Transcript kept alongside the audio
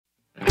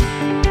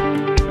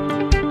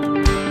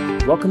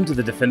welcome to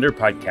the Defender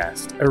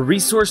Podcast, a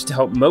resource to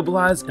help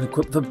mobilize and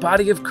equip the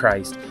body of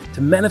Christ to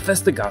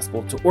manifest the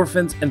gospel to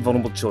orphans and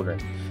vulnerable children.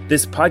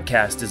 This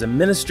podcast is a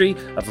ministry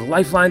of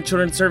Lifeline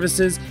Children's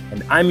Services,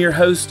 and I'm your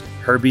host,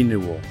 Herbie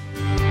Newell.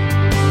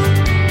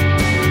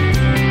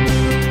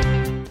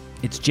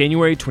 It's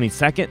January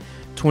 22nd,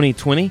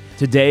 2020.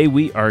 Today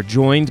we are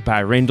joined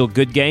by Randall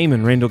Goodgame,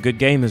 and Randall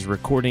Goodgame is a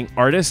recording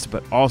artist,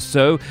 but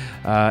also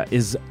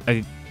is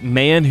a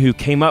man who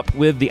came up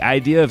with the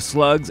idea of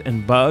Slugs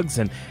and Bugs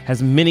and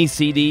has many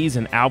CDs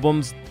and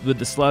albums with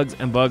the Slugs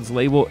and Bugs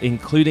label,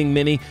 including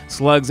many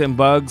Slugs and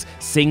Bugs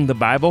Sing the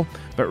Bible.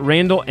 But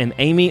Randall and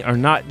Amy are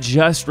not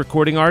just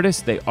recording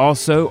artists, they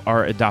also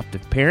are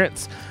adoptive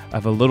parents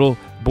of a little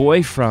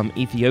boy from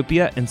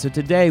Ethiopia. And so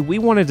today we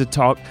wanted to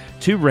talk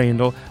to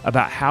Randall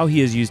about how he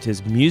has used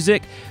his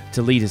music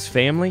to lead his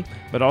family,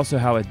 but also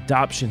how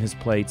adoption has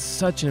played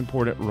such an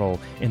important role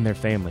in their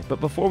family.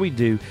 But before we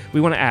do,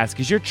 we want to ask,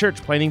 is your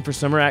church planning for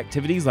summer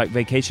activities like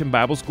Vacation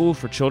Bible School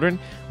for children?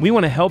 We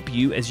want to help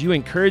you as you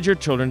encourage your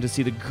children to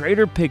see the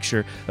greater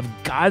picture of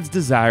God's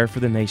desire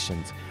for the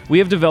nations. We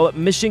have developed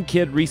Mission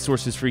Kid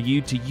resources for you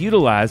to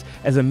utilize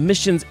as a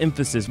missions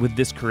emphasis with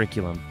this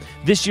curriculum.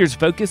 This year's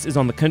focus is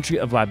on the country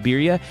of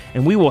Liberia,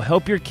 and we will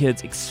help your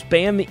kids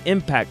expand the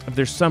impact of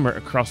their summer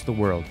across the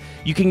world.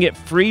 You can get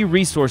free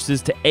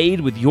resources to aid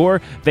with your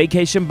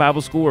Vacation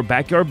Bible School or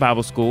Backyard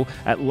Bible School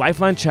at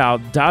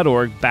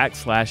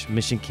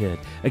lifelinechild.org/Mission Kid.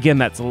 Again,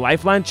 that's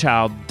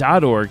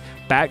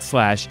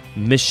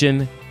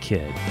lifelinechild.org/Mission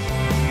Kid.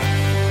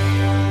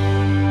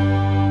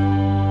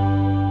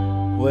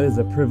 Well, it is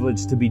a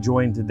privilege to be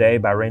joined today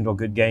by Randall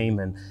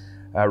Goodgame, and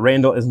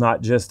Randall is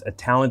not just a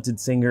talented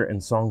singer and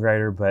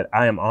songwriter, but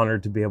I am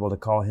honored to be able to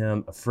call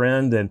him a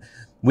friend. And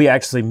we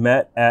actually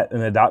met at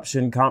an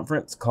adoption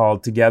conference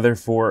called Together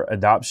for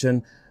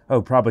Adoption,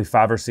 probably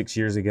 5 or 6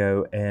 years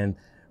ago. And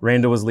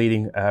Randall was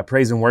leading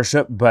praise and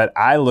worship, but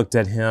I looked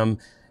at him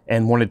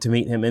and wanted to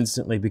meet him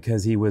instantly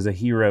because he was a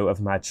hero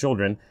of my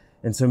children.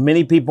 And so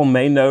many people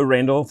may know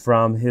Randall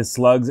from his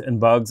Slugs and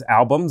Bugs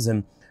albums,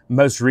 and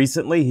most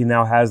recently, he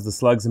now has the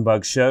Slugs and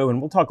Bugs show, and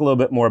we'll talk a little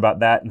bit more about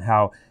that and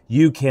how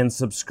you can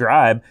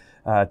subscribe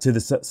to the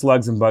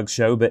Slugs and Bugs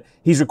show. But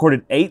he's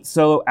recorded 8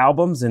 solo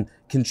albums and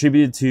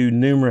contributed to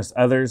numerous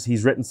others.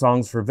 He's written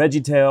songs for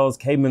VeggieTales,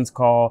 Caveman's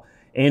Call,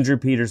 Andrew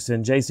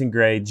Peterson, Jason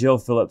Gray, Jill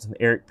Phillips, and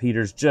Eric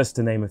Peters, just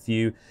to name a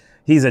few.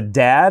 He's a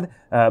dad,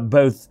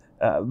 both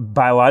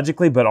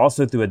biologically but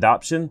also through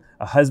adoption,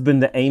 a husband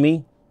to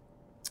Amy.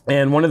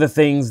 And one of the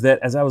things that,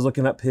 as I was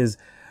looking up his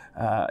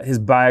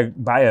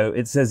bio,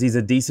 it says he's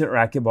a decent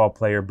racquetball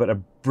player, but a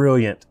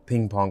brilliant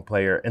ping pong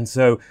player. And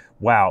so,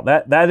 wow,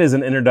 that is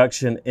an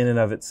introduction in and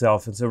of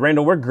itself. And so,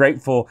 Randall, we're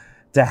grateful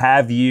to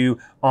have you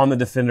on the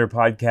Defender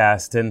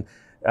podcast. And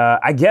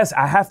I guess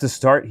I have to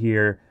start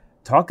here.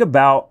 Talk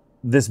about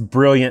this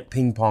brilliant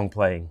ping pong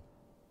playing.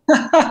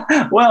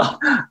 Well,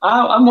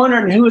 I'm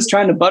wondering who was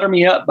trying to butter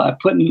me up by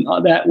putting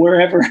that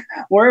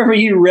wherever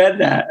you read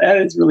that.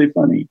 That is really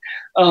funny.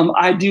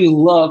 I do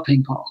love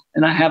ping pong,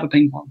 and I have a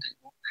ping pong table.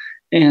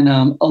 And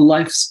a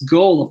life's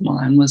goal of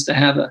mine was to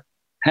have a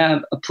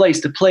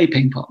place to play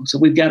ping pong. So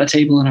we've got a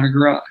table in our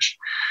garage.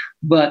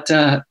 But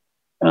I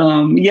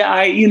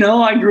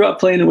grew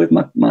up playing it with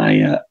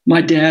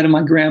my dad and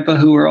my grandpa,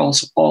 who were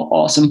also all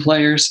awesome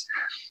players.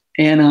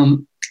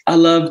 And I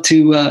love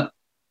to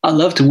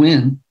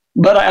win.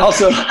 But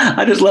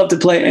I just love to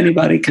play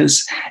anybody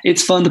because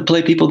it's fun to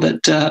play people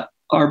that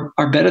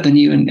are better than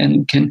you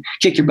and can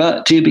kick your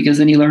butt too, because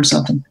then you learn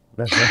something.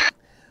 That's right.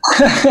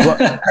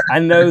 Well, I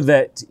know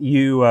that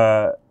you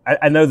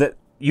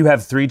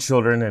have 3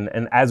 children,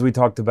 and as we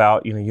talked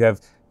about, you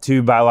have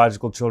 2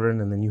 biological children,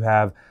 and then you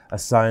have a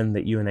son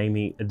that you and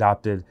Amy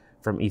adopted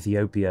from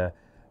Ethiopia.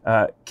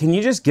 Can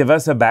you just give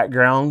us a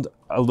background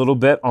a little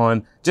bit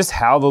on just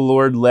how the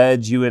Lord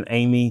led you and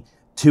Amy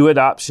to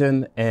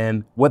adoption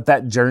and what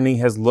that journey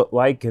has looked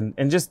like, and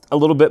just a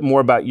little bit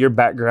more about your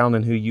background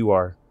and who you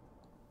are?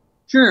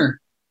 Sure.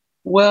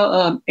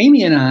 Well,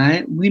 Amy and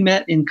I, we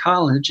met in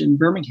college in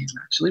Birmingham,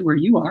 actually, where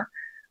you are,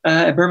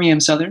 at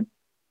Birmingham Southern.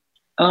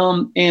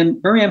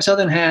 And Birmingham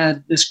Southern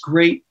had this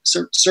great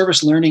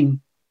service learning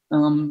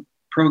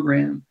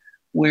program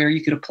where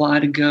you could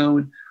apply to go.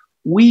 And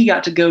we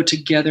got to go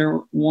together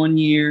one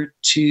year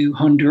to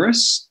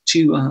Honduras,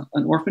 to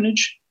an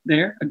orphanage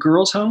there, a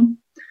girls' home.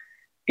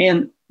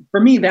 And for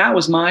me, that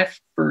was my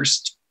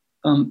first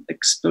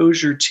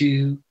exposure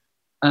to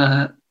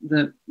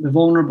the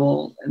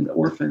vulnerable and the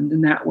orphaned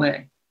in that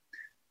way.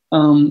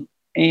 And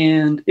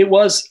it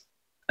was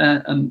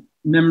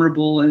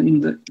memorable,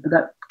 and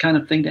that kind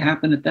of thing to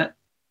happen at that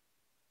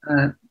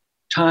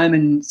time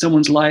in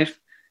someone's life.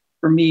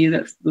 For me,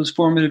 those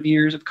formative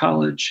years of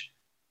college,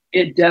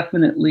 it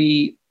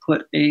definitely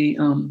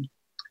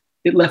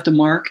it left a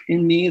mark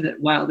in me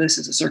that, wow, this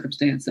is a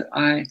circumstance that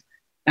I,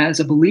 as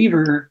a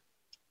believer,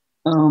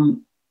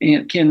 and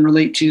can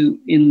relate to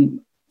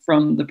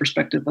from the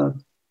perspective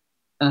of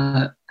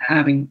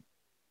having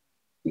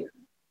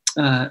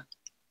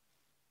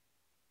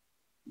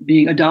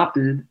being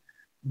adopted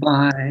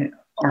by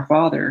our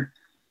Father.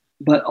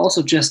 but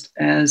also just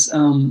as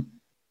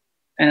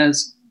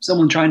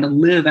someone trying to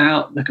live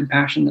out the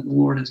compassion that the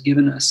Lord has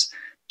given us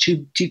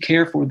to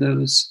care for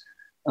those,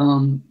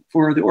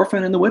 for the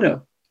orphan and the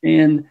widow.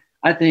 And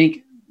I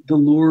think the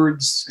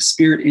Lord's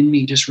spirit in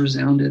me just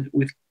resounded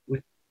with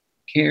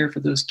care for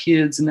those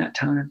kids in that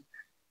time.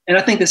 And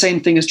I think the same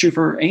thing is true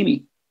for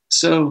Amy.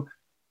 So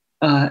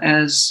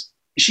as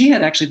she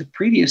had actually the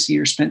previous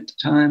year spent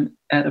time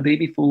at a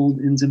baby fold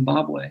in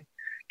Zimbabwe,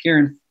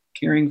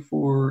 caring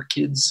for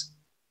kids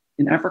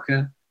in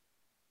Africa,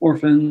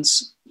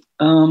 orphans.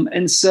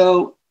 And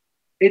so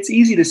it's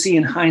easy to see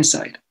in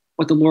hindsight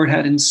what the Lord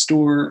had in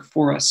store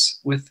for us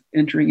with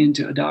entering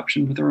into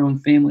adoption with our own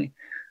family.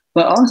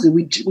 But honestly,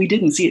 we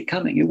didn't see it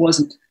coming. It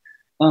wasn't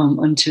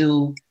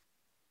until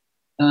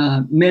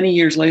many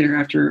years later,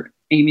 after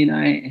Amy and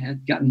I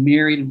had gotten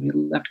married and we had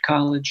left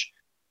college,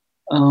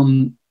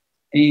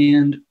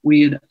 and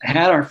we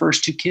had our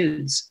first two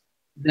kids,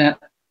 that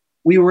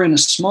we were in a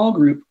small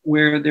group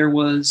where there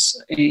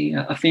was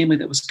a family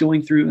that was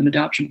going through an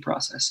adoption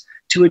process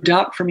to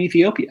adopt from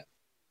Ethiopia.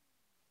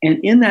 And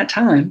in that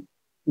time,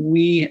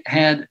 we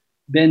had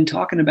been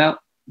talking about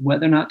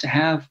whether or not to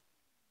have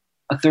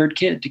a third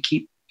kid to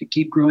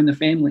keep growing the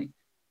family.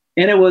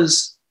 And it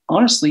was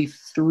honestly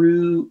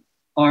through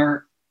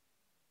our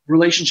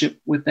relationship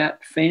with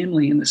that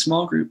family in the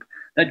small group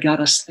that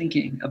got us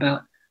thinking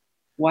about,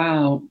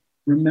 wow,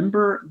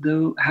 remember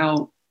though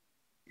how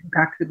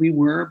impacted we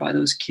were by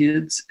those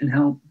kids and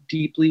how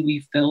deeply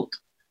we felt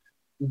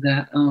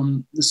that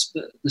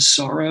the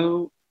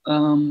sorrow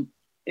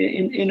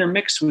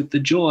intermixed with the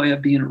joy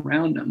of being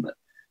around them, but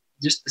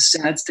just the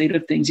sad state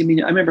of things. I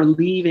mean, I remember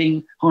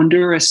leaving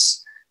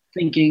Honduras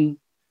thinking,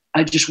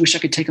 I just wish I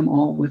could take them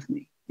all with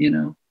me,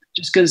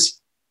 just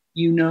because,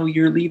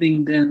 you're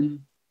leaving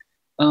them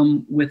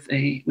with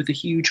a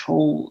huge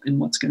hole in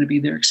what's going to be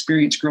their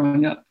experience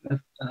growing up,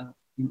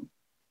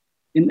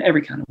 in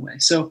every kind of way.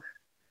 So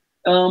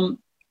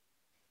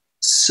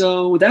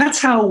that's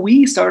how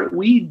we started.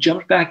 We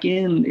jumped back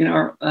in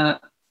our,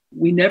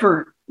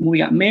 when we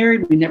got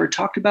married, we never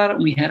talked about it.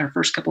 When we had our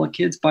first couple of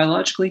kids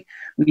biologically,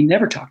 we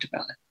never talked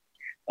about it.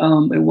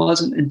 It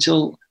wasn't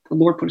until the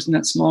Lord put us in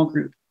that small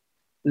group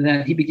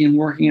that he began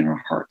working in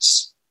our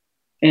hearts.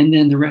 And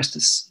then the rest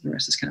is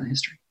kind of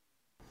history.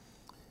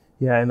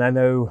 Yeah. And I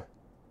know,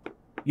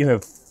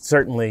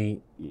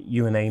 certainly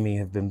you and Amy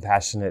have been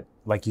passionate,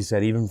 like you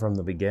said, even from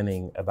the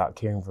beginning, about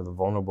caring for the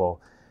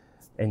vulnerable.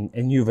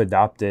 And you've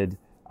adopted,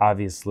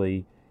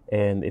 obviously.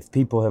 And if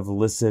people have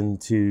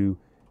listened to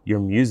your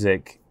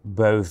music,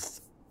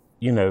 both,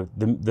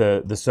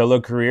 the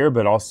solo career,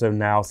 but also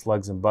now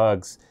Slugs and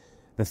Bugs,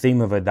 the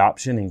theme of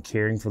adoption and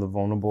caring for the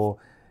vulnerable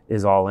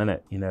is all in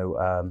it.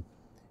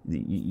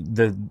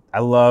 I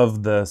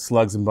love the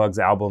Slugs and Bugs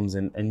albums,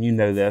 and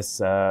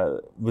this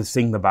with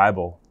Sing the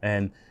Bible,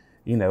 and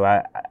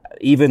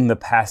even the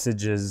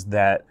passages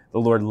that the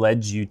Lord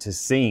led you to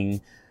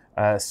sing,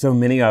 so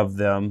many of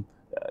them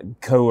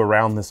go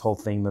around this whole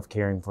theme of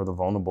caring for the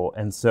vulnerable.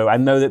 And so I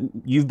know that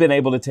you've been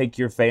able to take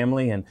your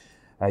family and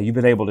you've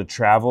been able to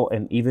travel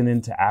and even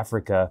into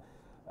Africa.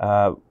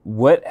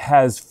 What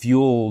has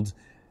fueled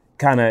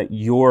kind of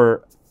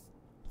your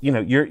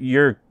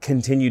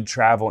continued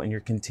travel and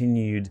your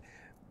continued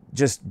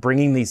just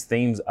bringing these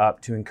themes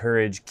up to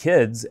encourage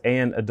kids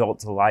and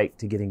adults alike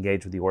to get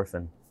engaged with the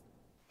orphan?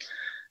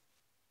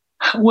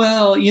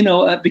 Well,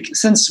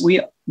 since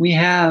we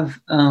have,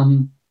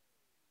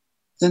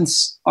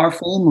 since our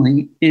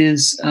family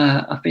is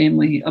a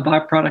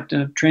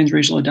byproduct of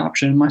transracial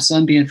adoption, my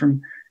son being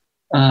from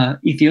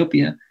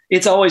Ethiopia,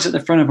 it's always at the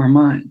front of our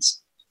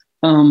minds.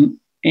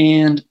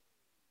 And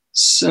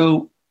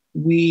so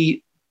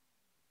we,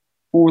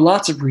 for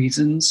lots of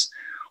reasons,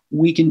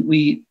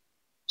 we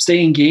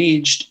stay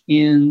engaged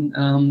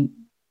in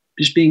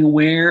just being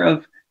aware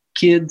of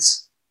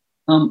kids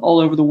all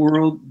over the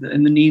world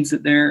and the needs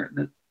that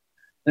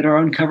are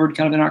uncovered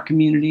kind of in our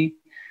community.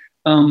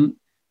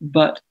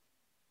 But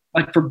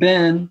like for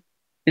Ben,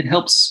 it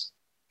helps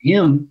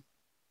him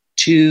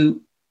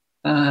to,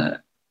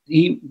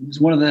 he was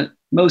one of the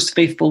most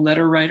faithful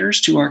letter writers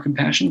to our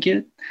Compassion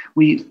Kid.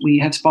 We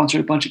have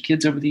sponsored a bunch of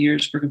kids over the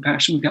years for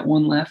Compassion. We've got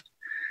one left.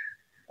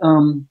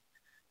 And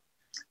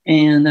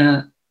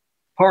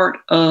part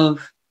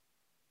of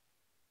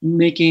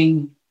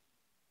making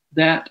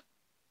that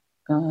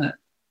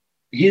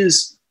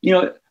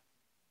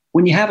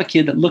when you have a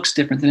kid that looks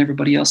different than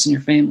everybody else in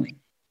your family,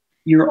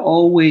 you're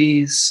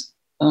always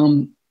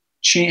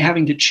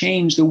having to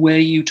change the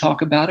way you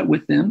talk about it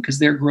with them because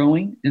they're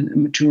growing and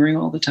maturing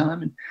all the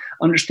time and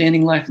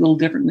understanding life a little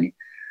differently.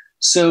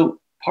 So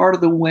part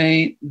of the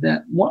way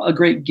that a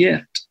great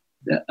gift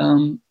that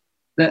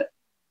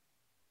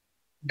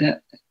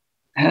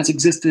has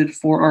existed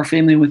for our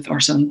family with our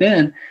son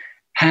Ben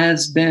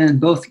has been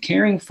both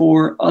caring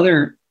for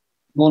other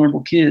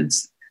vulnerable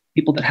kids,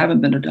 people that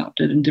haven't been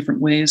adopted in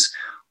different ways,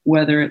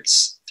 whether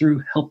it's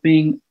through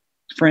helping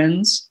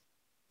friends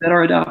that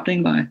are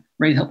adopting by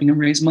helping them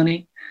raise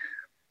money,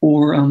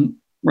 or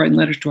writing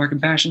letters to our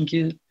Compassion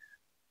Kid,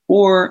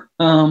 or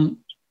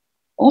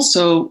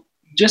also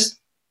just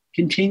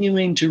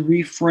continuing to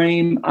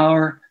reframe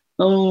our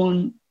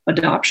own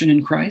adoption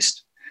in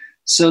Christ,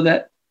 so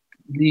that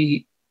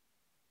the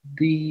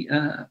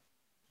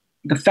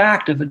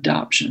fact of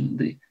adoption,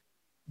 the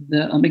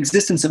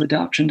existence of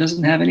adoption,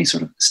 doesn't have any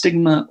sort of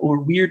stigma or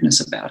weirdness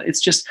about it.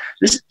 It's just,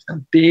 this is a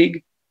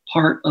big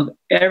part of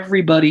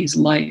everybody's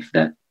life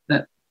that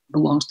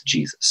belongs to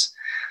Jesus.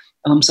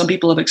 Some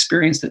people have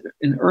experienced it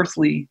in an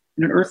earthly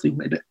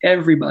way, but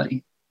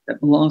everybody that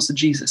belongs to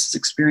Jesus has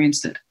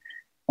experienced it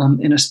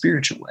in a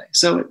spiritual way.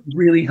 So it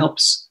really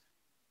helps.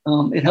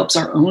 It helps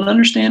our own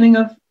understanding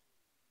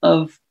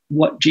of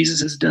what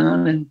Jesus has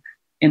done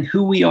and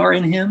who we are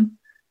in him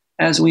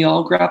as we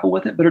all grapple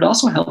with it. But it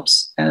also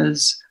helps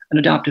as an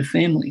adoptive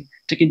family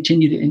to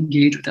continue to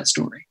engage with that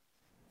story.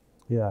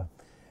 Yeah.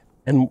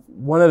 And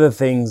one of the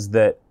things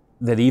that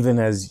even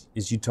as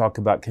you talk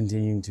about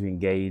continuing to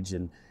engage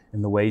in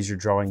the ways you're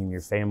drawing in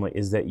your family,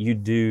 is that you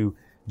do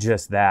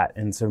just that.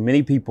 And so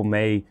many people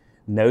may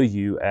know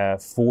you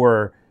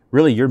for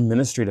really your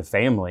ministry to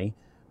family.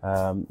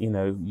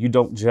 You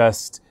don't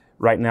just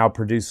right now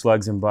produce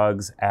Slugs and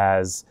Bugs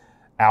as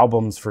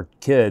albums for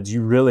kids.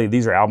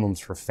 These are albums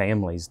for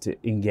families, to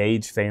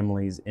engage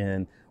families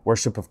in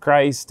worship of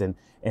Christ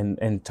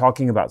and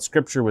talking about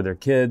Scripture with their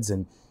kids.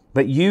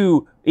 But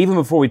you, even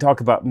before we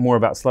talk more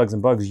about Slugs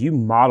and Bugs, you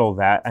model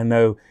that. I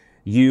know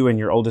you and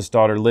your oldest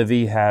daughter,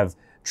 Livy, have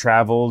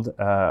traveled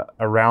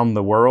around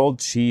the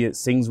world. She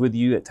sings with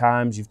you at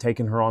times. You've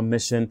taken her on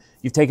mission.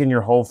 You've taken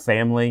your whole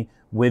family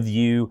with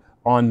you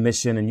on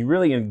mission, and you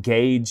really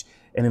engage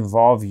and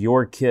involve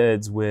your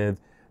kids with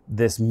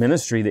this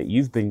ministry that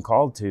you've been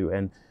called to.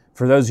 And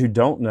for those who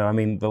don't know, I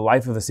mean, the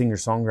life of a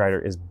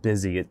singer-songwriter is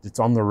busy. It's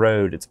on the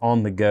road. It's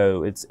on the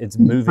go. It's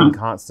moving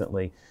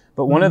constantly.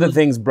 But one of the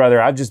things,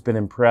 brother, I've just been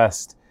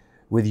impressed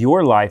with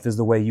your life is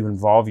the way you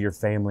involve your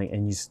family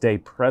and you stay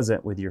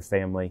present with your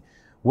family.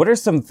 What are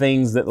some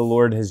things that the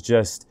Lord has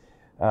just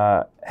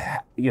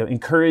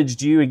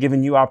encouraged you and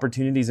given you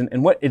opportunities?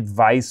 And what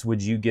advice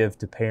would you give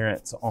to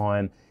parents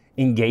on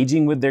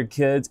engaging with their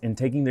kids and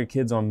taking their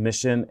kids on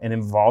mission and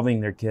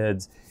involving their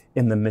kids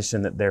in the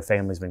mission that their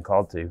family's been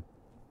called to?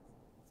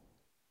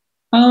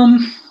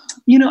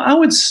 I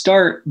would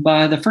start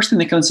by, the first thing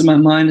that comes to my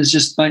mind is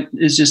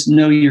just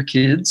know your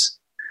kids,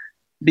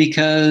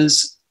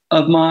 because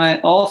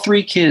all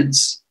three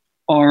kids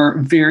are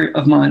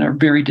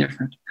very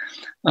different.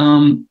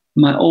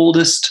 My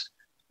oldest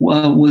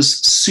was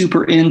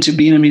super into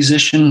being a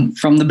musician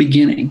from the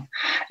beginning,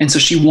 and so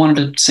she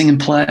wanted to sing and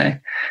play.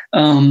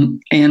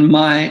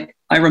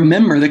 I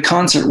remember the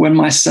concert when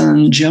my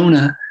son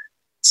Jonah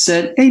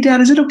said, "Hey,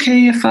 Dad, is it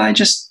okay if I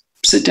just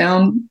sit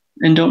down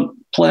and don't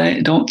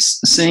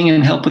sing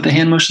and help with the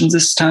hand motions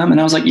this time?" And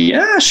I was like,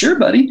 "Yeah, sure,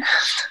 buddy."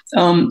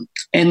 And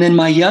then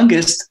my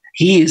youngest,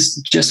 he is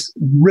just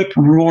rip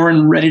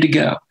roaring, ready to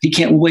go. He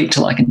can't wait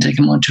till I can take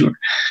him on tour.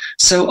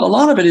 So a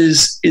lot of it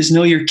is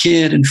know your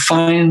kid and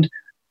find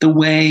the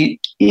way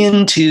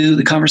into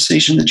the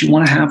conversation that you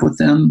want to have with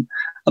them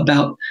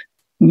about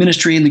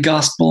ministry and the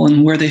gospel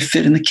and where they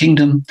fit in the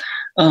kingdom,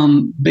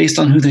 based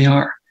on who they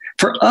are.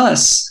 For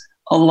us,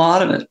 a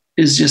lot of it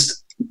is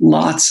just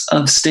lots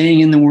of staying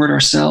in the Word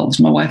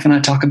ourselves. My wife and I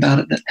talk about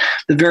it, that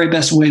the very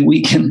best way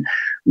we can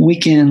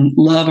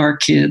love our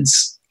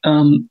kids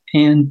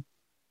and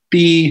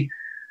be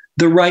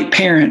the right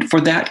parent for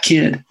that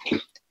kid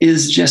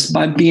is just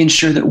by being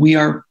sure that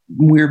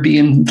we're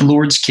being the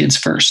Lord's kids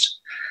first.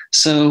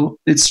 So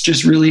it's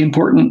just really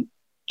important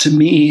to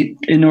me,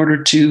 in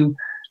order to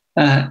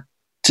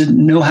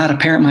know how to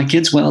parent my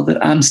kids well,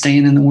 that I'm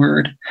staying in the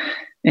Word.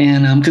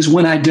 And because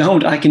when I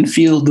don't, I can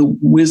feel the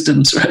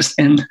wisdom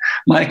and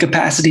my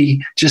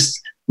capacity just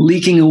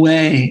leaking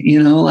away,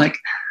 like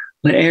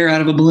the air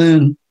out of a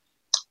balloon.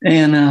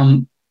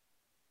 And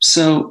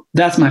so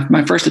that's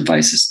my first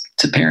advice is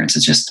to parents,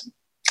 is just,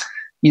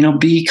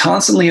 be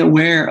constantly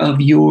aware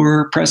of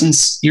your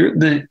presence,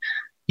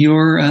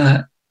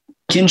 your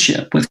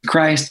kinship with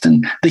Christ,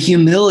 and the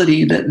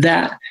humility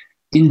that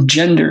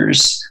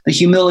engenders, the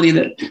humility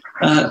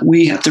that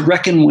we have to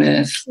reckon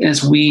with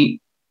as we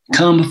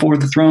come before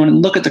the throne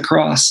and look at the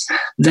cross.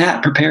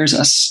 That prepares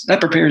us. That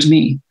prepares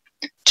me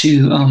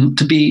to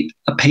be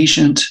a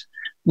patient,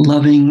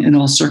 loving in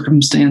all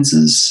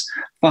circumstances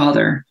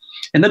father.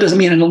 And that doesn't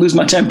mean I don't lose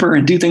my temper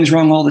and do things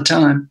wrong all the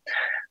time.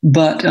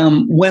 But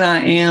when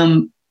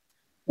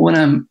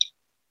I'm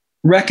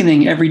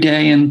reckoning every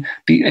day and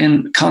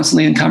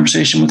constantly in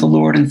conversation with the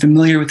Lord and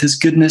familiar with His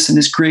goodness and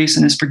His grace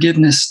and His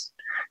forgiveness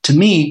to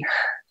me,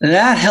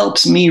 that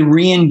helps me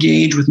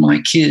re-engage with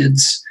my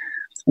kids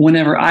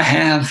whenever I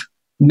have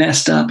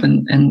messed up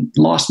and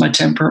lost my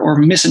temper or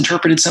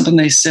misinterpreted something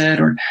they said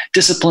or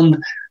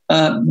disciplined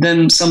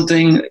them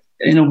something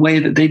in a way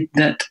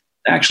that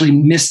actually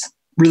missed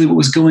really what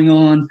was going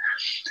on.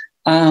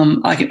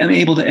 I'm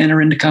able to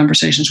enter into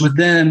conversations with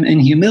them in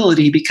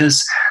humility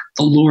because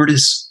the Lord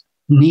is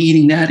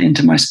kneading that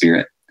into my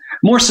spirit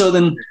more so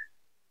than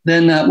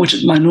which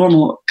is my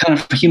normal kind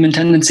of human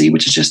tendency,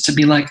 which is just to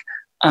be like,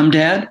 I'm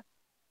Dad.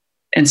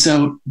 And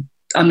so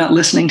I'm not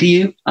listening to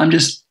you. I'm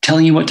just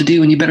telling you what to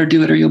do, and you better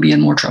do it or you'll be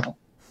in more trouble.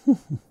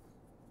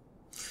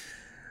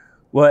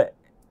 Well,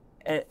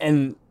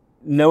 and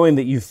knowing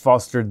that you've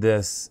fostered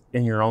this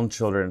in your own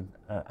children,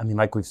 I mean,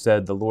 like we've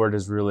said, the Lord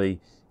has really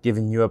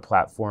given you a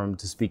platform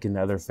to speak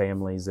into other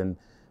families and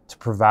to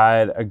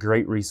provide a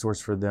great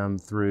resource for them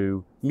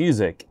through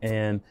music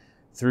and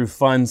through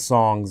fun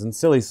songs and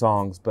silly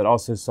songs, but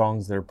also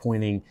songs that are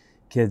pointing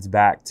kids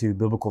back to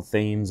biblical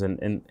themes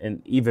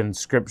and even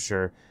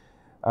scripture.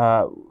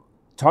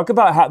 Talk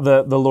about how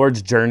the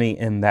Lord's journey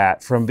in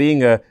that, from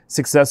being a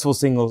successful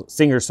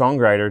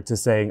singer-songwriter to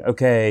saying,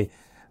 okay,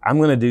 I'm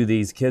going to do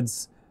these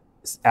kids'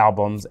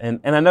 albums. And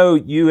I know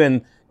you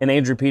and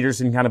Andrew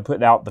Peterson kind of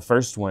put out the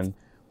first one,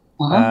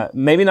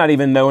 maybe not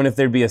even knowing if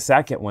there'd be a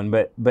second one,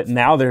 but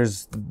now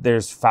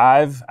there's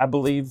five, I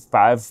believe,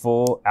 5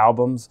 full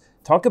albums.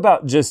 Talk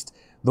about just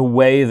the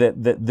way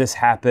that this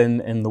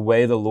happened and the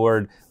way the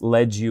Lord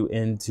led you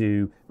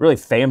into really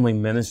family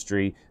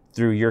ministry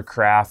through your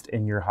craft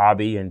and your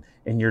hobby and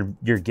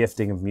your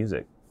gifting of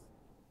music.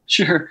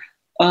 Sure.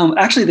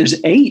 Actually,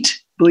 there's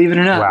 8, believe it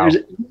or not. Wow. There's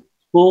 8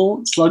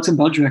 full Slugs and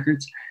Bugs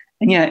records.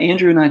 And yeah,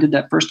 Andrew and I did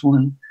that first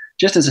one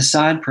just as a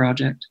side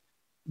project.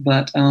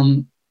 But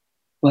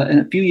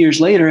a few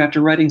years later,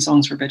 after writing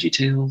songs for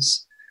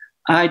VeggieTales,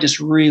 I just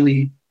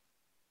really,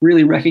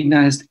 really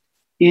recognized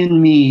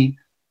in me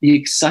the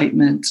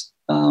excitement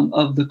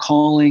of the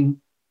calling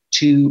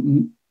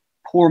to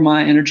pour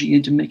my energy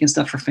into making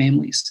stuff for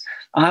families.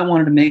 I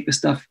wanted to make the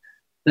stuff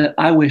that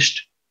I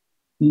wished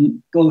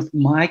both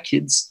my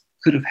kids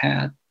could have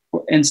had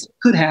and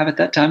could have at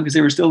that time because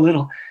they were still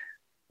little.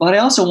 But I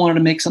also wanted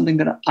to make something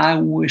that I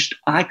wished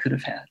I could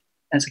have had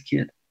as a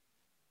kid.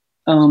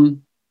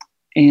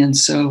 And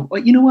so,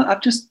 well, you know what?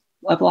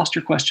 I've lost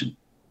your question.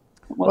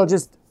 Well,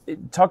 just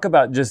talk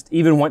about just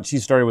even once you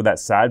started with that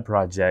side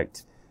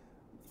project,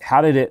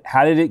 how did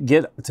it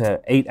get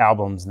to 8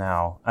 albums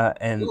now?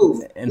 And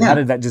how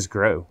did that just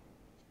grow?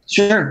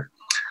 Sure.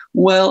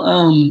 Well,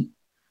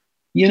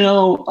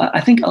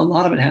 I think a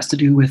lot of it has to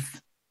do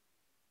with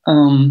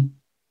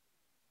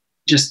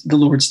just the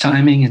Lord's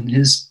timing and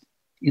his,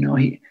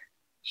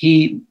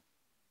 he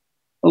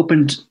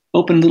opened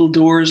little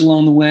doors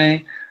along the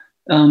way,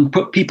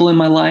 put people in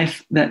my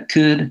life that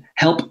could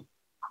help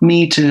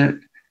me to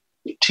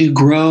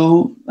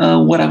grow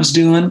what I was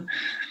doing.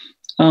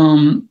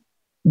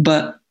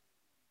 But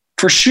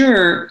for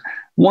sure,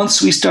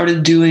 once I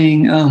started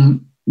doing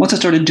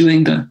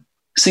the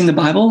Sing the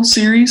Bible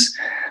series,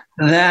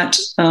 that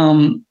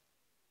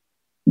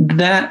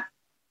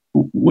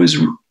was,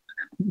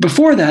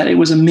 before that, it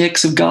was a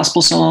mix of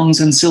gospel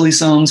songs and silly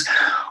songs,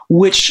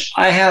 which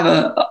I have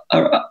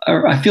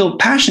I feel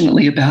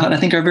passionately about. I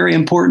think are very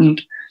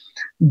important,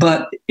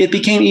 but it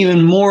became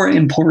even more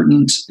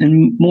important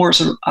and more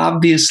sort of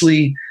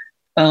obviously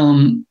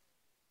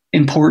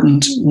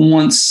important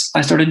once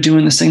I started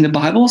doing the Sing the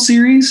Bible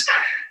series,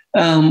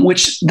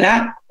 which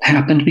that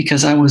happened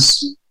because I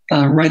was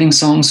writing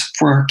songs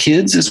for our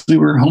kids as we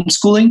were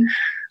homeschooling.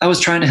 I was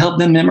trying to help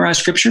them memorize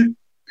scripture.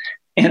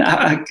 And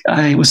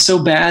I was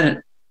so bad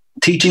at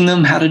teaching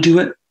them how to do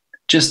it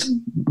just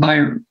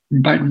by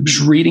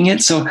just reading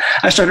it. So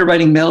I started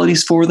writing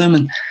melodies for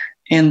them.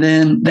 And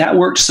then that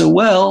worked so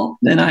well.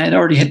 Then we had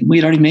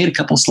already made a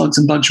couple Slugs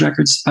and Bugs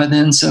records by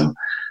then. So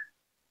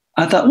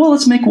I thought, well,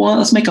 let's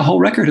make a whole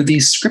record of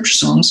these scripture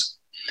songs.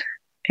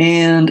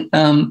 And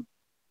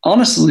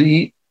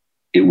honestly,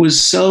 it was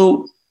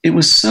so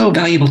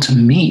valuable to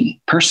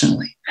me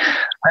personally.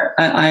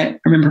 I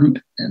remember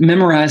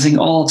memorizing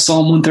all of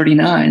Psalm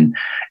 139,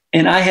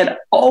 and I had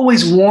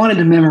always wanted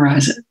to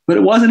memorize it, but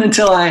it wasn't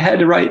until I had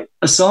to write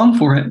a song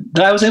for it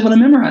that I was able to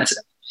memorize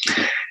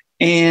it.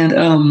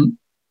 And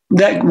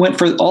that went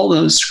for all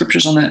those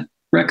scriptures on that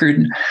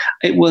record.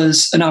 It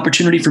was an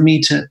opportunity for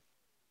me to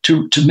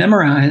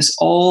memorize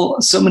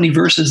so many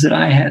verses that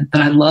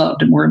I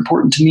loved and were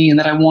important to me, and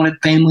that I wanted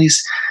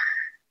families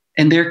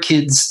and their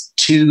kids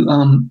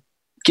to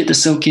get to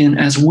soak in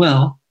as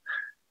well.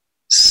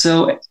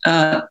 So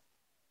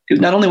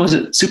not only was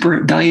it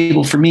super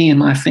valuable for me and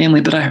my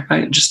family, but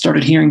I just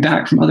started hearing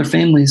back from other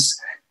families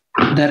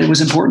that it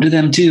was important to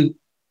them too.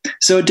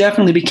 So it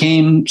definitely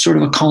became sort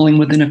of a calling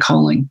within a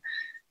calling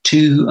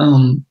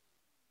and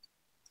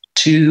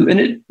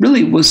it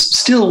really was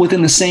still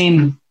within the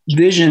same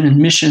vision and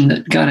mission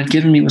that God had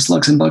given me with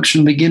Slugs and Bugs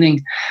from the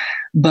beginning.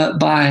 But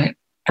by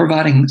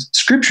providing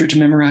scripture to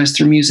memorize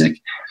through music,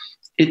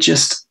 it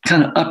just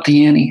kind of upped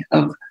the ante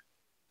of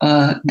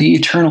the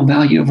eternal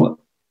value of what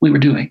we were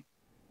doing.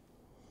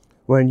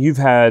 Well, and you've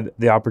had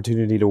the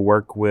opportunity to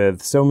work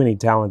with so many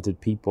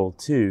talented people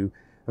too.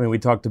 I mean, we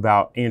talked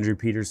about Andrew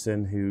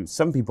Peterson, who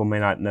some people may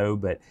not know,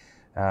 but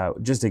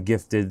just a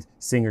gifted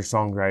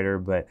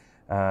singer-songwriter. But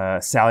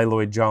Sally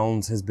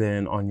Lloyd-Jones has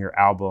been on your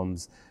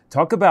albums.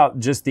 Talk about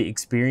just the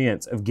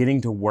experience of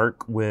getting to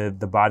work with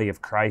the body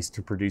of Christ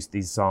to produce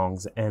these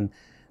songs, and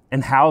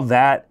how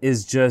that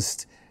is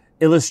just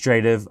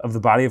illustrative of the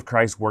body of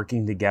Christ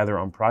working together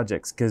on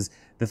projects. Because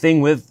the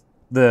thing with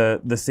the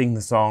Sing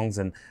the Songs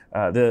and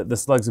the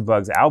Slugs and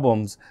Bugs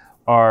albums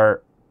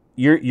are,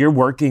 you're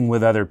working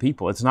with other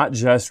people. It's not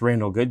just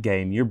Randall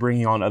Goodgame. You're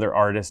bringing on other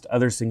artists,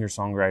 other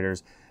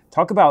singer-songwriters.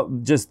 Talk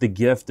about just the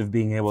gift of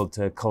being able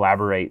to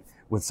collaborate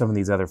with some of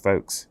these other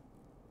folks.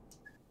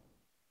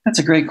 That's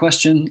a great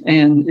question,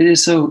 and it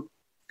is so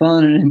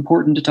fun and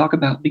important to talk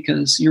about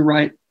because you're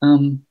right.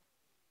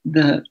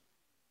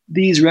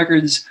 These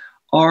records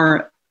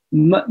are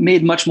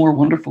made much more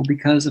wonderful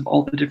because of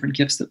all the different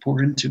gifts that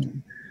pour into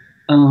them.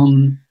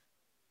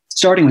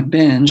 Starting with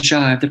Ben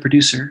Shive, the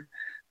producer,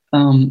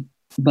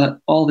 but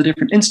all the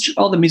different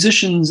all the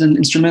musicians and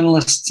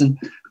instrumentalists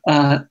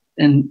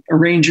and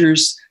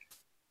arrangers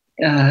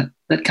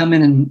that come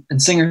in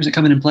and singers that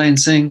come in and play and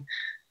sing.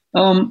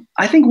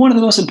 I think one of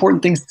the most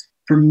important things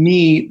for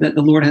me that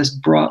the Lord has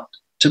brought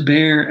to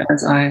bear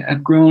as I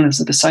have grown as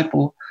a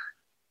disciple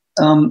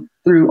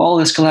through all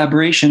this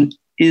collaboration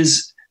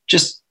is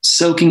just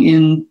soaking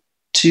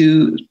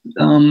into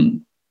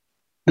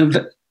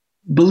the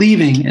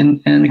believing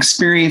and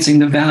experiencing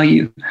the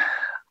value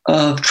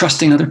of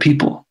trusting other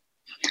people.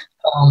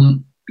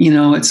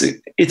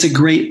 It's a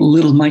great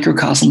little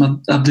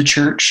microcosm of the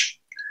church,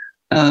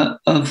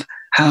 of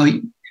how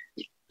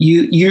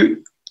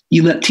you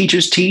let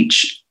teachers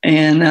teach,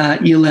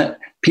 and you let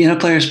piano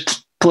players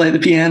play the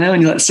piano,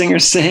 and you let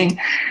singers sing.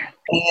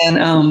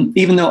 And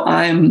even though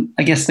I'm,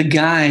 I guess, the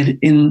guide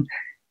in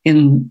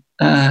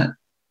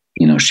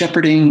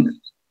shepherding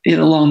it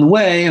along the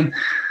way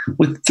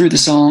through the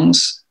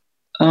songs,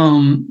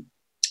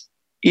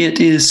 it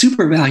is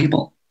super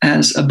valuable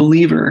as a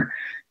believer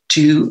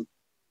to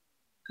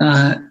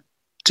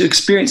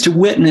experience, to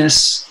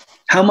witness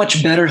how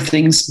much better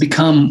things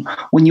become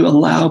when you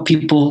allow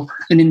people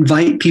and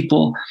invite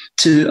people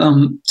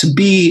to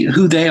be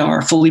who they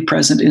are, fully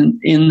present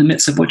in the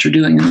midst of what you're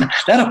doing. And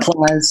that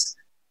applies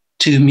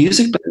to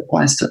music, but it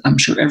applies to, I'm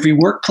sure, every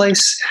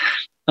workplace.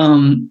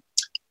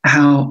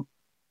 How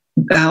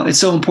it's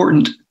so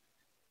important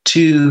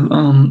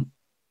to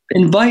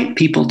invite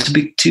people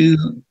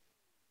to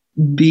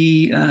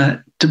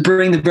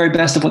bring the very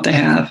best of what they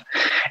have,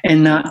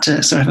 and not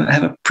to sort of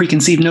have a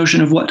preconceived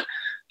notion of what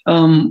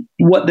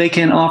they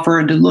can offer,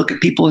 and to look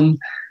at people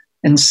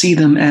and see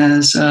them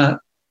as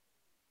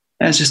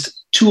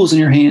just tools in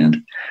your hand,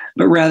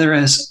 but rather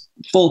as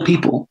full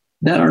people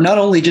that are not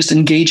only just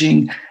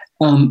engaging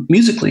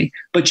musically,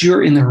 but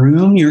you're in the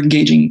room, you're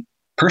engaging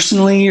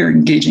personally, you're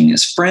engaging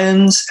as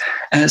friends,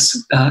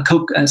 as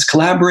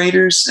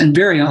collaborators, and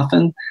very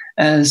often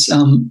as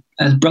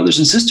brothers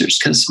and sisters,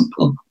 because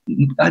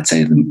I'd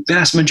say the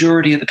vast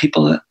majority of the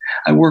people that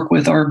I work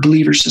with are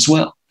believers as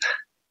well.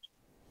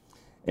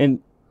 And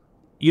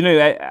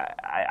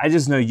I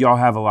just know y'all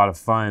have a lot of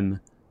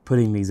fun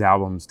putting these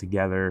albums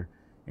together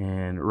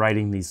and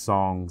writing these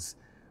songs.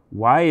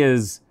 Why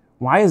is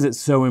it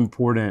so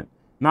important,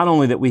 not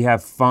only that we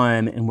have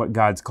fun in what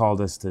God's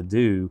called us to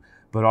do,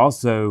 but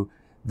also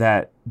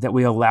that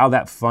we allow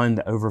that fun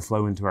to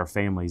overflow into our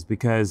families?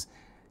 Because,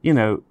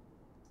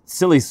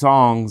 silly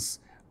songs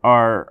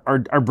are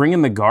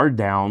bringing the guard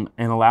down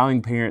and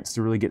allowing parents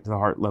to really get to the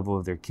heart level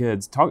of their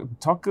kids.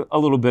 Talk a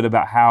little bit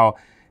about how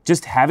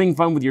just having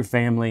fun with your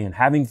family and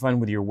having fun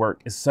with your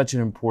work is such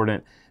an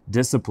important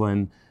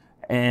discipline,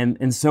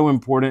 and so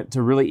important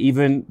to really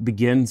even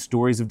begin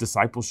stories of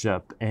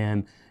discipleship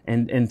and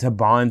to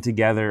bond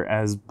together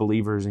as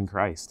believers in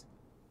Christ.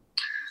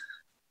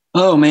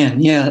 Oh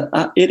man, yeah,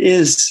 it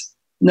is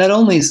not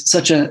only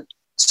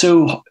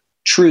so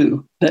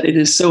true that it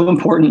is so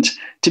important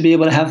to be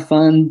able to have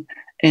fun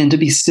and to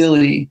be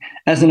silly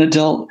as an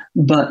adult,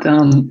 but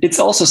it's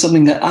also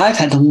something that I've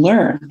had to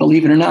learn,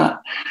 believe it or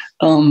not,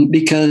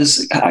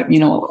 because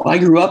I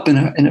grew up in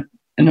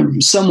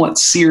a somewhat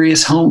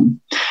serious home,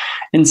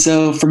 and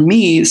so for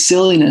me,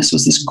 silliness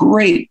was this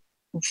great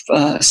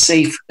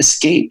safe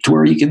escape to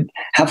where you could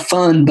have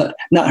fun but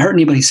not hurt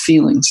anybody's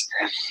feelings.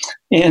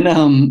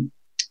 And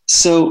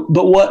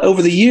but what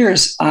over the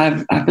years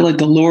I feel like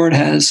the Lord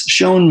has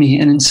shown me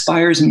and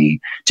inspires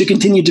me to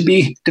continue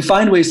to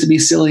find ways to be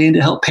silly and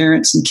to help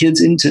parents and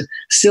kids into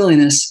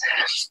silliness,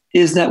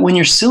 is that when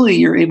you're silly,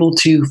 you're able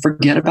to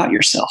forget about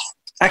yourself.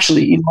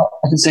 Actually,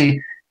 I can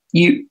say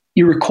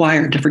you're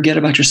required to forget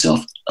about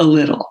yourself a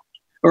little,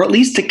 or at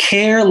least to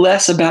care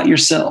less about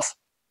yourself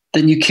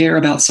than you care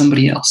about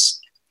somebody else,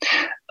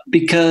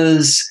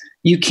 because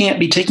you can't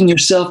be taking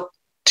yourself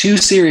too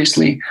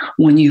seriously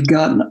when you've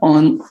gotten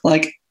on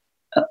like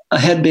a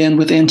headband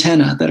with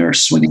antenna that are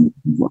swinging.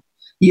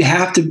 You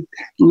have to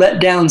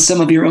let down some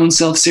of your own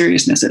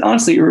self-seriousness. It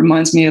honestly, it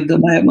reminds me of the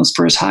My Utmost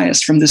for His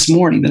Highest from this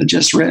morning that I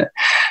just read,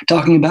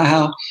 talking about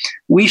how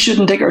we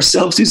shouldn't take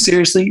ourselves too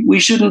seriously. We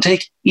shouldn't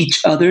take each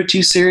other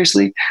too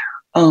seriously.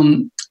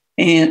 And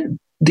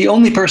the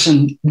only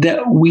person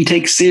that we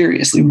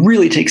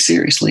really take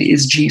seriously,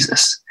 is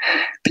Jesus,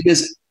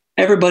 because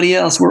everybody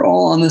else, we're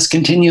all on this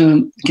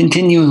continuum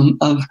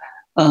of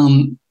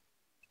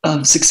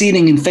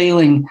succeeding and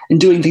failing and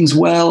doing things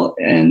well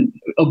and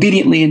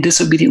obediently and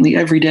disobediently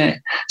every day.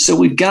 So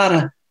we've got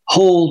to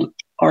hold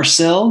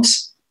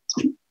ourselves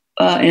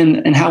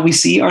and how we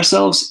see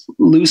ourselves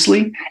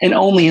loosely, and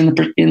only in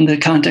the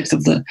context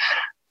of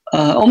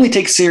only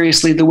take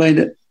seriously the way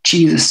that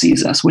Jesus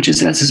sees us, which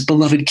is as his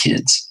beloved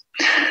kids.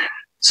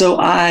 So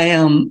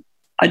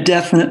I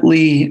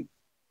definitely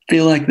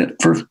feel like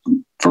that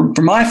for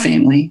my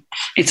family,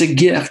 it's a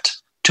gift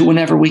to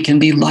whenever we can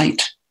be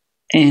light,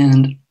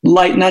 and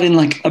light, not in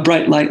like a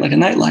bright light, like a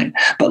night light,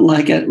 but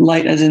like a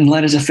light as in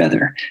light as a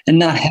feather and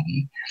not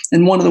heavy.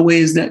 And one of the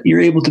ways that you're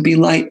able to be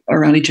light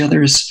around each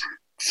other is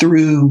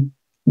through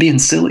being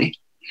silly.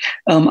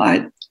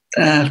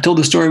 I've told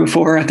the story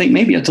before. I think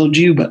maybe I told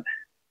you, but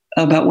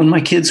about when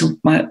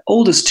my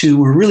oldest two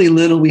were really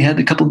little, we had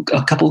a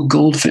couple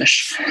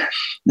goldfish.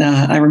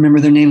 I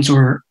remember their names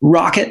were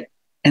Rocket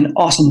and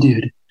Awesome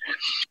Dude.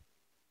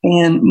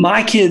 And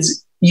my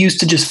kids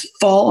used to just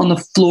fall on the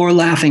floor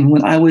laughing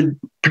when I would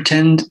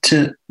pretend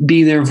to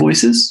be their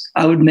voices.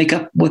 I would make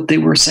up what they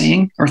were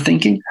saying or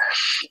thinking.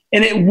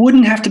 And it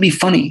wouldn't have to be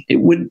funny. It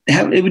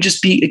could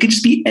just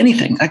be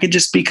anything. I could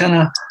just be kind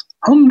of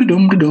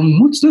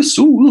hum-da-dum-da-dum. What's this?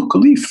 Oh, look, a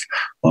leaf.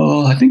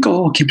 I think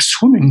I'll keep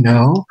swimming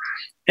now.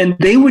 And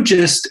they would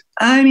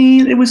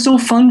it was so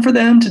fun for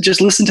them to just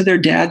listen to their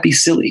dad be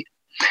silly.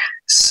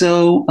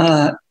 So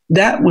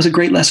that was a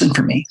great lesson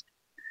for me,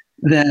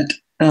 that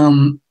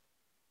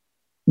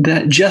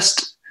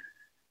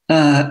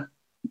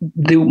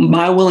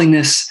my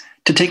willingness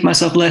to take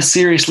myself less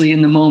seriously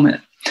in the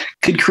moment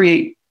could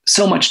create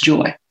so much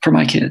joy for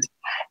my kids.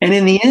 And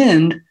in the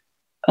end,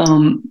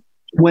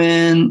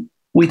 when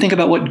we think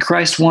about what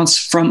Christ wants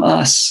from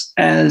us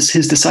as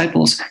his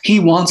disciples, he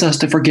wants us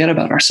to forget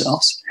about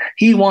ourselves.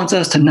 He wants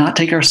us to not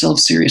take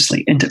ourselves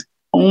seriously and to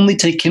only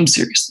take him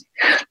seriously.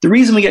 The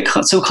reason we get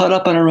so caught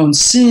up on our own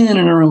sin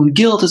and our own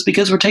guilt is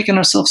because we're taking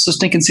ourselves so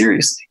stinking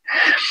seriously.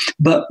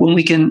 But when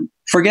we can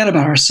forget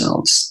about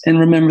ourselves and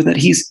remember that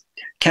he's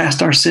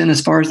cast our sin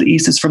as far as the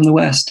east is from the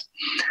west,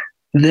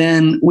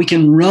 then we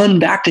can run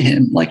back to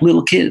him like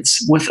little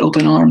kids with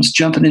open arms,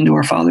 jumping into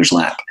our Father's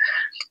lap,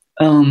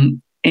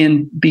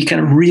 and be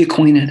kind of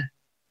reacquainted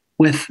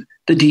with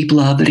the deep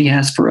love that he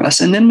has for us.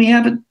 And then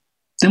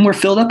then we're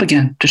filled up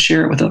again to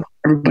share it with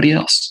everybody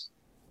else.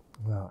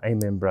 Well,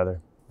 amen, brother.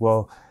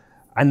 Well,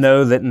 I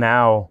know that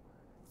now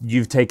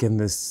you've taken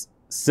this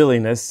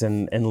silliness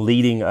and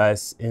leading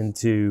us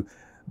into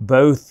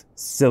both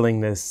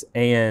silliness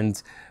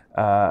and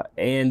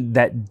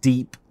that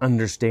deep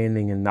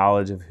understanding and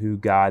knowledge of who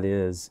God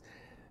is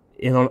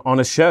on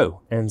a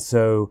show. And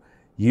so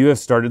you have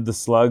started the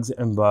Slugs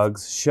and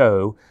Bugs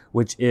show,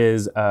 which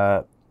is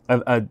about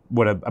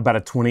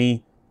a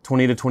 20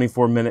 to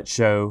 24 minute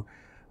show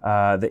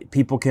that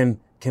people can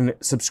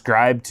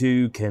subscribe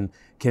to, can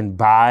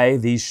buy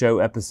these show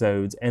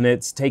episodes, and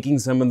it's taking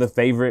some of the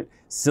favorite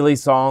silly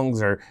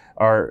songs or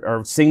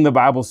sing the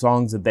Bible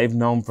songs that they've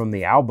known from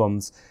the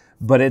albums,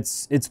 but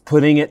it's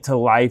putting it to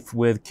life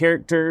with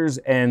characters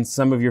and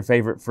some of your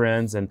favorite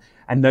friends. And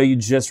I know you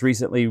just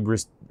recently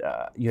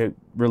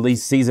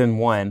released season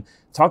 1.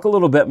 Talk a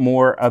little bit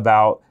more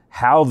about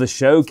how the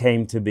show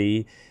came to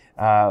be,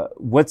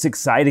 what's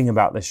exciting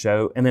about the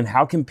show, and then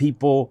how can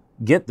people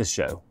get the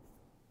show?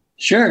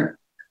 Sure.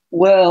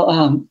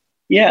 Well,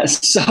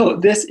 yes. So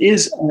this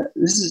is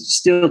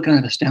still kind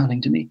of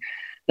astounding to me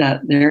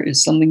that there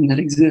is something that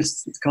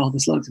exists. It's called the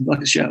Slugs and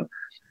Bugs show,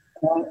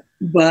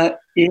 but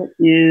it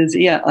is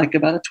like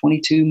about a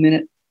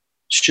 22-minute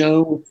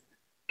show with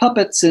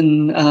puppets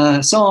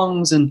and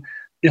songs, and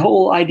the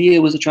whole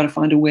idea was to try to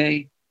find a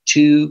way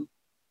to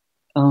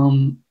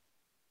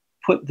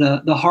put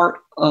the heart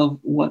of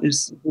what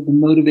is the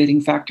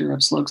motivating factor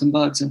of Slugs and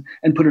Bugs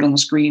and put it on the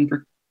screen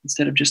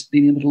instead of just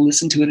being able to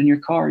listen to it in your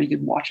car. You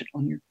could watch it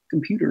on your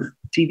computer,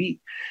 TV.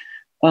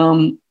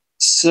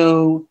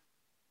 So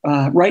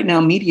Right Now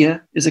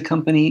Media is a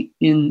company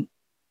in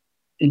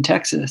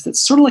Texas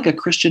that's sort of like a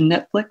Christian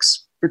Netflix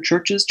for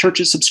churches.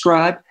 Churches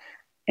subscribe,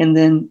 and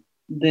then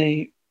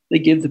they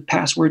give the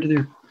password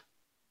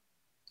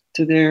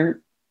to their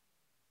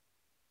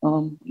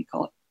what do you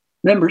call it,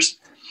 members.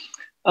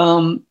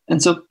 And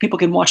so people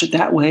can watch it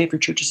that way if your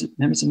church is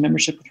members of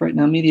membership with Right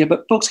Now Media.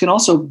 But folks can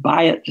also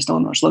buy it just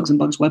on our Slugs and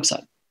Bugs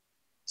website,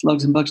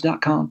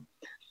 slugsandbugs.com.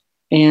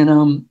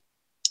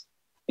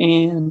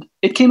 And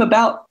it came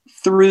about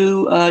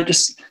through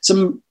just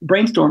some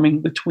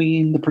brainstorming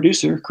between the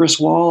producer, Chris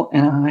Wall,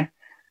 and I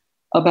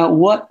about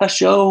what a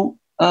show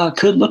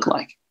could look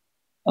like.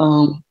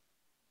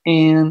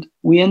 And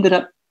we ended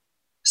up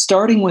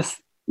starting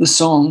with the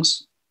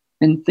songs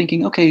and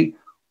thinking, okay,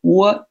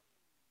 what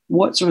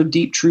sort of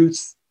deep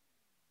truth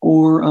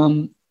or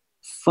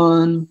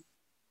fun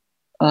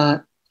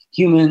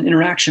human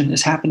interaction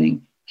is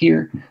happening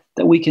here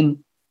that we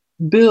can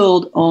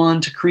build on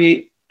to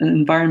create an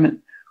environment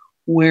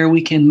where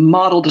we can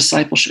model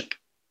discipleship.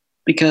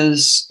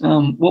 Because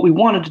what we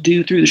wanted to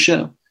do through the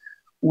show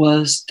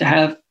was to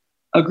have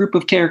a group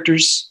of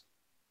characters.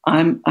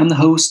 I'm the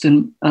host,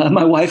 and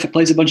my wife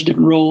plays a bunch of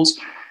different roles.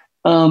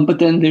 But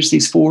then there's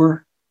these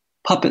 4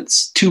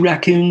 puppets, 2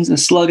 raccoons, a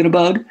slug, and a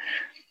bug,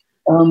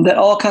 that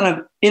all kind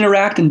of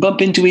interact and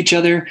bump into each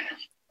other.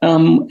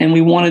 And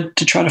we wanted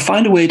to try to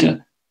find a way to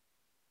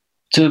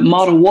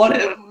model what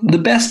the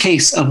best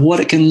case of what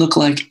it can look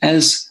like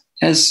as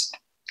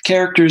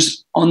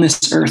characters on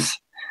this earth,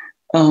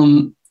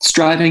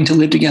 striving to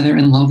live together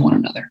and love one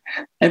another.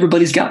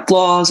 Everybody's got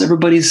flaws.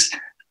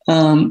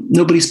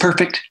 Nobody's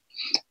perfect,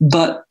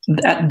 but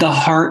at the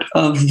heart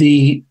of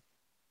the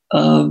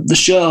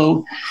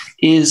show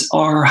is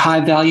our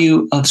high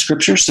value of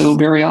Scripture. So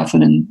very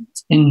often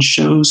in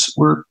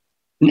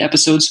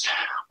episodes,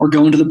 we're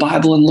going to the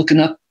Bible and looking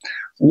up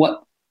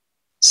what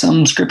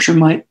some Scripture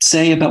might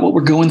say about what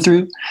we're going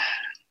through,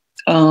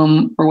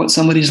 or what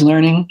somebody's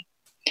learning.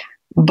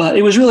 But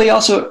it was really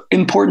also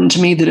important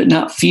to me that it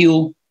not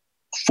feel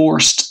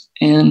forced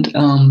and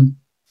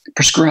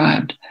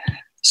prescribed.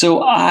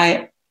 So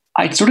I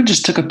sort of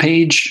just took a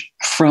page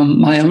from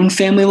my own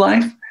family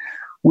life,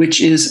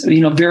 which is,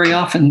 very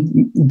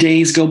often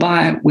days go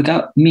by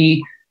without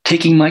me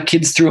taking my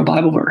kids through a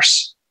Bible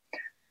verse.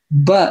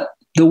 But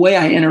the way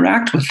I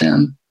interact with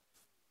them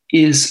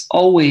is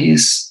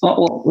always,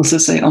 well, let's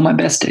just say on my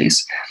best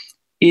days,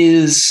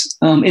 is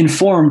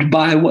informed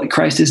by what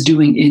Christ is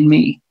doing in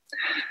me.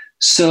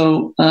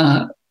 So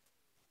what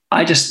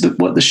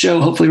the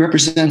show hopefully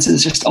represents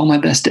is just all my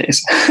best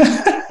days,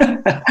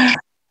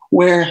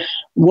 where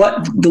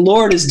what the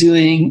Lord is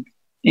doing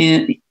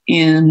in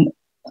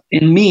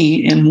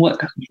me and what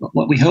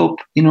we hope,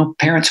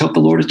 parents hope the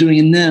Lord is doing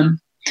in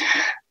them,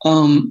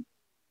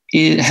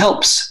 it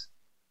helps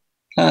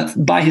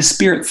by His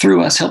Spirit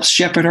through us, helps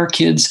shepherd our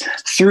kids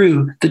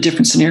through the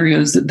different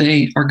scenarios that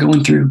they are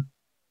going through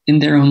in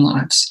their own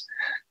lives.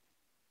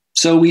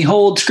 So we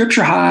hold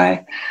Scripture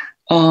high,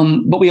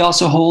 but we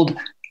also hold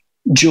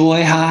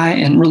joy high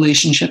and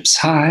relationships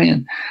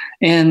high,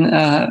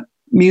 and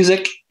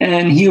music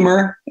and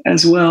humor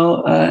as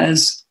well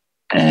as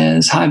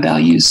high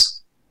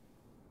values.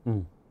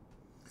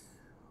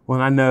 Well,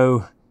 I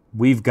know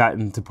we've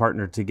gotten to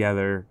partner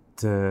together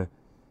to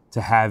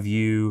have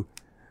you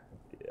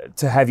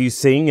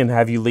sing and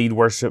have you lead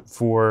worship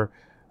for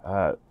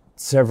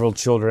several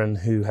children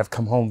who have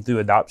come home through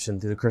adoption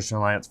through the Christian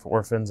Alliance for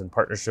Orphans, and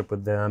partnership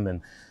with them,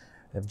 and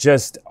have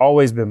just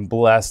always been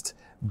blessed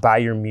by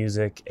your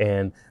music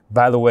and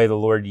by the way the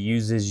Lord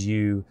uses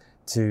you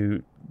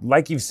to,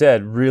 like you've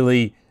said,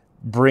 really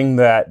bring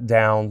that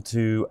down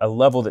to a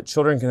level that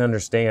children can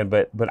understand,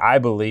 but I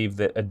believe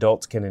that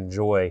adults can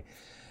enjoy.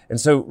 And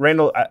so,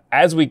 Randall,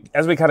 as we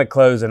kind of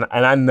close, and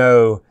I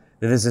know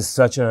that this is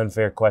such an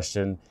unfair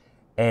question,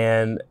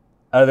 and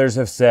others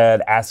have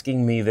said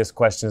asking me this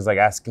question is like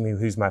asking me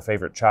who's my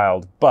favorite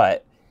child.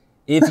 But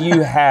if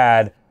you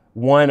had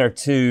one or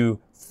two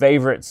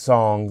favorite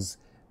songs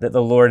that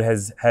the Lord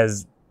has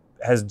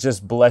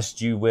just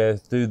blessed you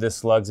with through the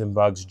Slugs and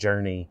Bugs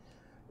journey,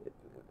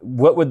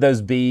 what would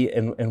those be,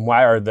 and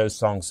why are those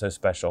songs so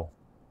special?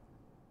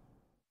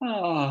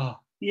 Oh,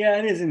 yeah,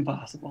 it is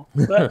impossible.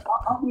 But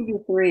I'll give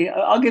you three.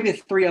 I'll give you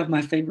three of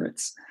my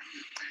favorites.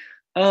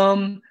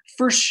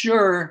 For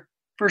sure,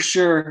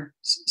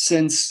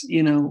 since,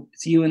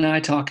 it's you and I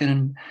talking,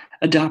 and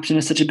adoption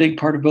is such a big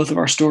part of both of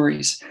our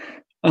stories.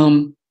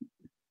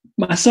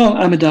 My song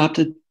 "I'm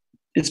Adopted"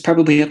 is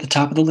probably at the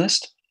top of the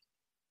list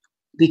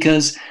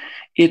because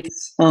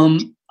it's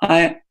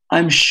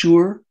I'm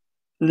sure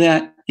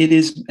that it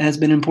has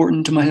been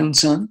important to my own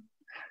son,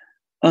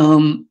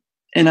 and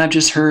I've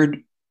just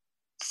heard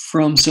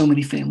from so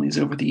many families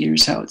over the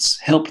years how it's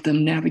helped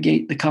them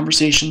navigate the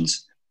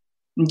conversations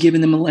and given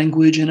them a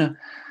language and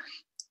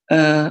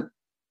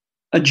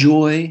a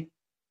joy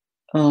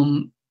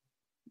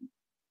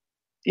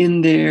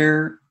in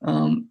their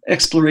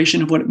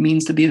exploration of what it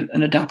means to be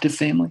an adoptive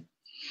family.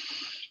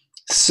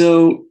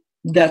 So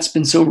that's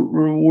been so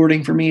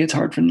rewarding for me. It's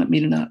hard for me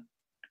to not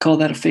call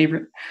that a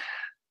favorite.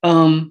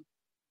 And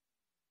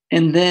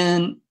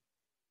then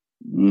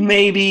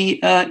maybe,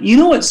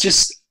 what's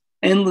just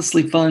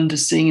endlessly fun to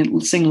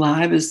sing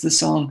live is the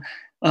song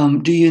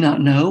 "Do You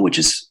Not Know," which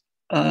is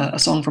a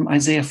song from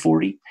Isaiah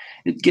 40.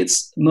 It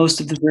gets most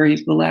of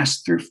the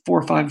last 4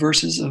 or 5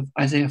 verses of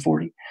Isaiah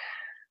 40.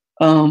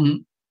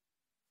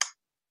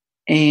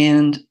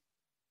 And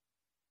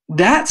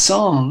that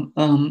song,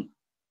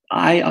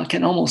 I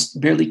can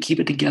almost barely keep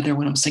it together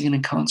when I'm singing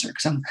in concert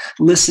because I'm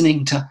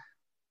listening to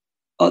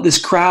this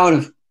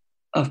crowd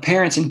of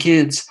parents and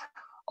kids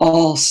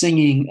all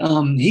singing,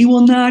 "He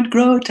will not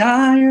grow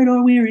tired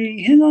or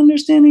weary, His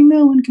understanding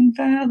no one can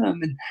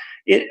fathom."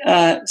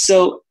 And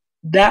so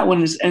that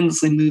one is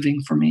endlessly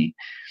moving for me.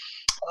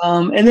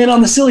 And then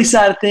on the silly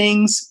side of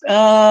things,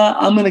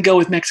 I'm going to go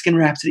with Mexican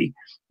Rhapsody,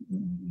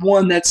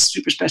 one that's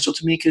super special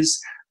to me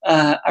because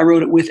I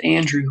wrote it with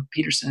Andrew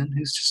Peterson,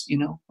 who's just,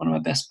 one of my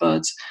best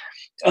buds.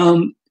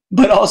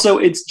 But also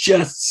it's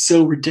just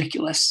so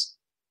ridiculous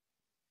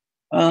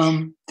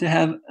to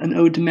have an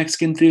ode to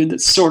Mexican food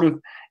that's sort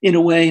of, in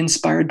a way,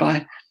 inspired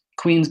by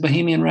Queen's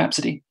Bohemian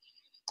Rhapsody.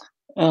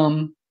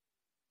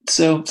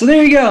 So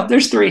there you go.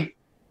 There's 3.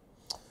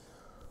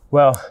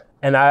 Well,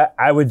 and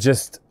I would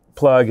just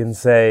plug and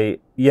say,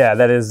 yeah,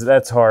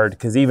 that's hard,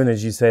 because even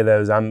as you say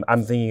those, I'm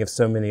thinking of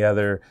so many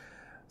other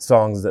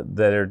songs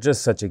that are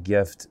just such a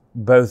gift,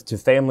 both to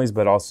families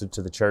but also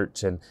to the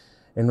church. And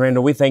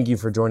Randall, we thank you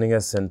for joining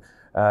us, and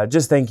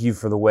just thank you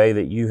for the way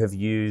that you have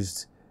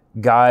used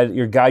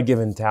your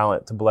God-given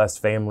talent to bless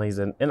families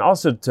and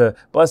also to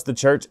bless the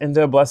church and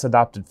to bless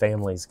adopted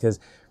families, because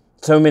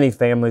so many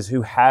families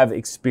who have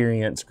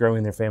experienced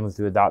growing their family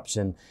through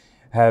adoption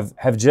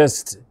have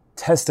just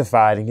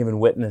testified and given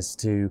witness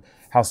to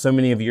how so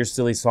many of your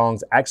silly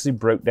songs actually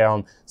broke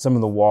down some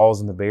of the walls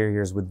and the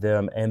barriers with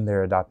them and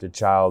their adopted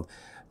child.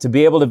 To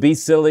be able to be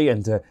silly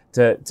and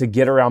to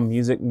get around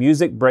music.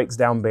 Music breaks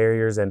down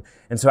barriers. And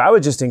so I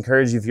would just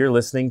encourage you, if you're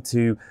listening,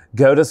 to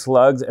go to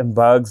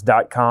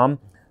slugsandbugs.com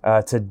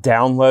to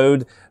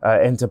download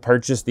and to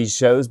purchase these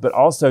shows, but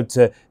also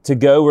to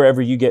go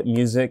wherever you get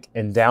music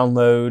and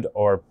download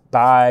or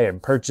buy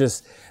and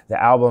purchase the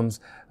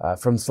albums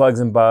from Slugs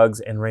and Bugs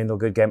and Randall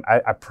Good Game.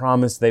 I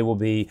promise they will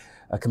be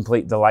a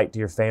complete delight to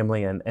your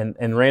family.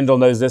 And Randall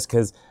knows this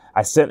because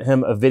I sent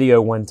him a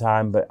video one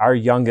time, but our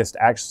youngest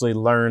actually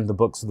learned the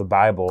books of the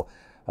Bible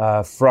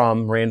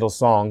from Randall's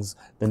songs,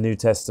 the New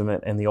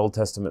Testament and the Old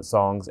Testament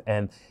songs.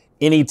 And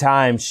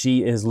anytime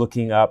she is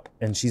looking up,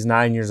 and she's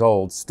 9 years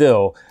old,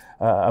 still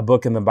a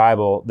book in the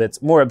Bible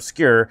that's more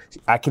obscure,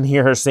 I can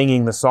hear her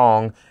singing the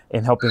song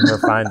and helping her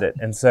find it.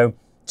 And so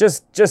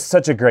just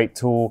such a great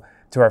tool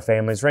to our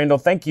families. Randall,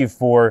 thank you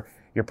for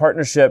your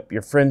partnership,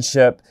 your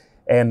friendship,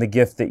 and the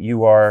gift that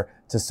you are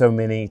to so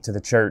many, to the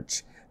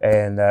church,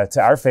 and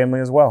to our family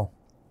as well.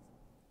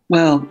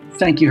 Well,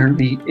 thank you,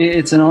 Herbie.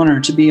 It's an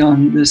honor to be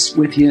on this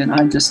with you. And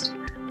I just,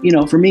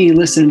 for me,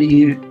 listening to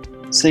you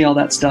say all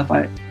that stuff,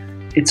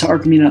 it's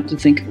hard for me not to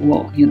think,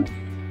 well,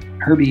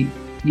 Herbie,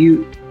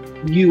 you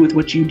with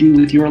what you do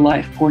with your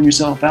life, pouring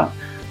yourself out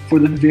for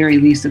the very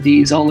least of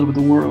these all over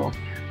the world,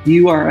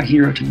 you are a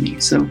hero to me.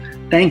 So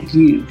thank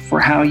you for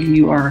how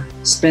you are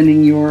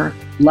spending your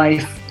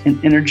life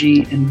and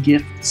energy and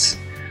gifts,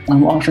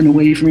 often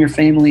away from your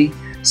family,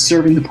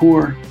 serving the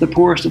poor, the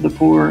poorest of the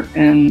poor,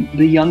 and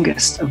the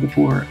youngest of the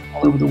poor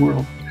all over the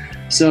world.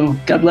 So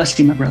God bless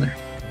you, my brother.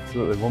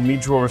 Absolutely. Well,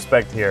 mutual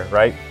respect here,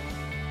 right?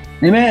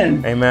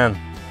 Amen. Amen.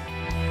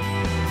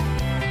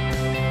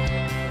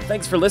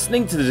 Thanks for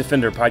listening to the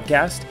Defender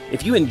Podcast.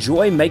 If you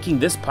enjoy making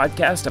this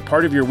podcast a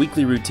part of your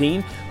weekly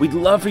routine, we'd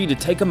love for you to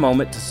take a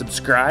moment to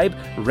subscribe,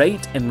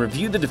 rate, and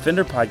review the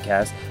Defender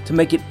Podcast to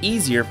make it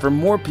easier for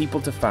more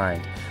people to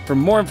find. For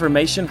more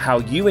information how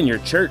you and your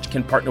church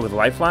can partner with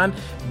Lifeline,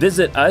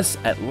 visit us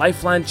at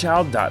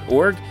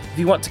lifelinechild.org. If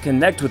you want to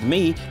connect with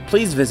me,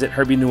 please visit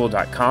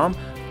herbienewell.com.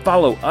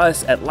 Follow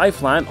us at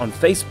Lifeline on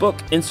Facebook,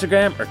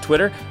 Instagram, or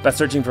Twitter by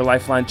searching for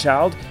Lifeline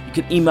Child. You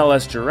can email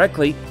us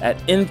directly at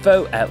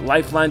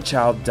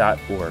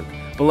info@lifelinechild.org.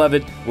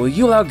 Beloved, will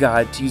you allow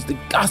God to use the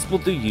gospel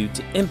through you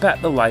to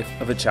impact the life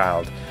of a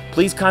child?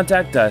 Please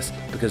contact us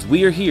because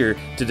we are here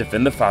to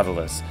defend the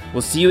fatherless.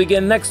 We'll see you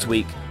again next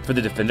week for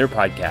the Defender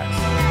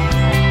Podcast.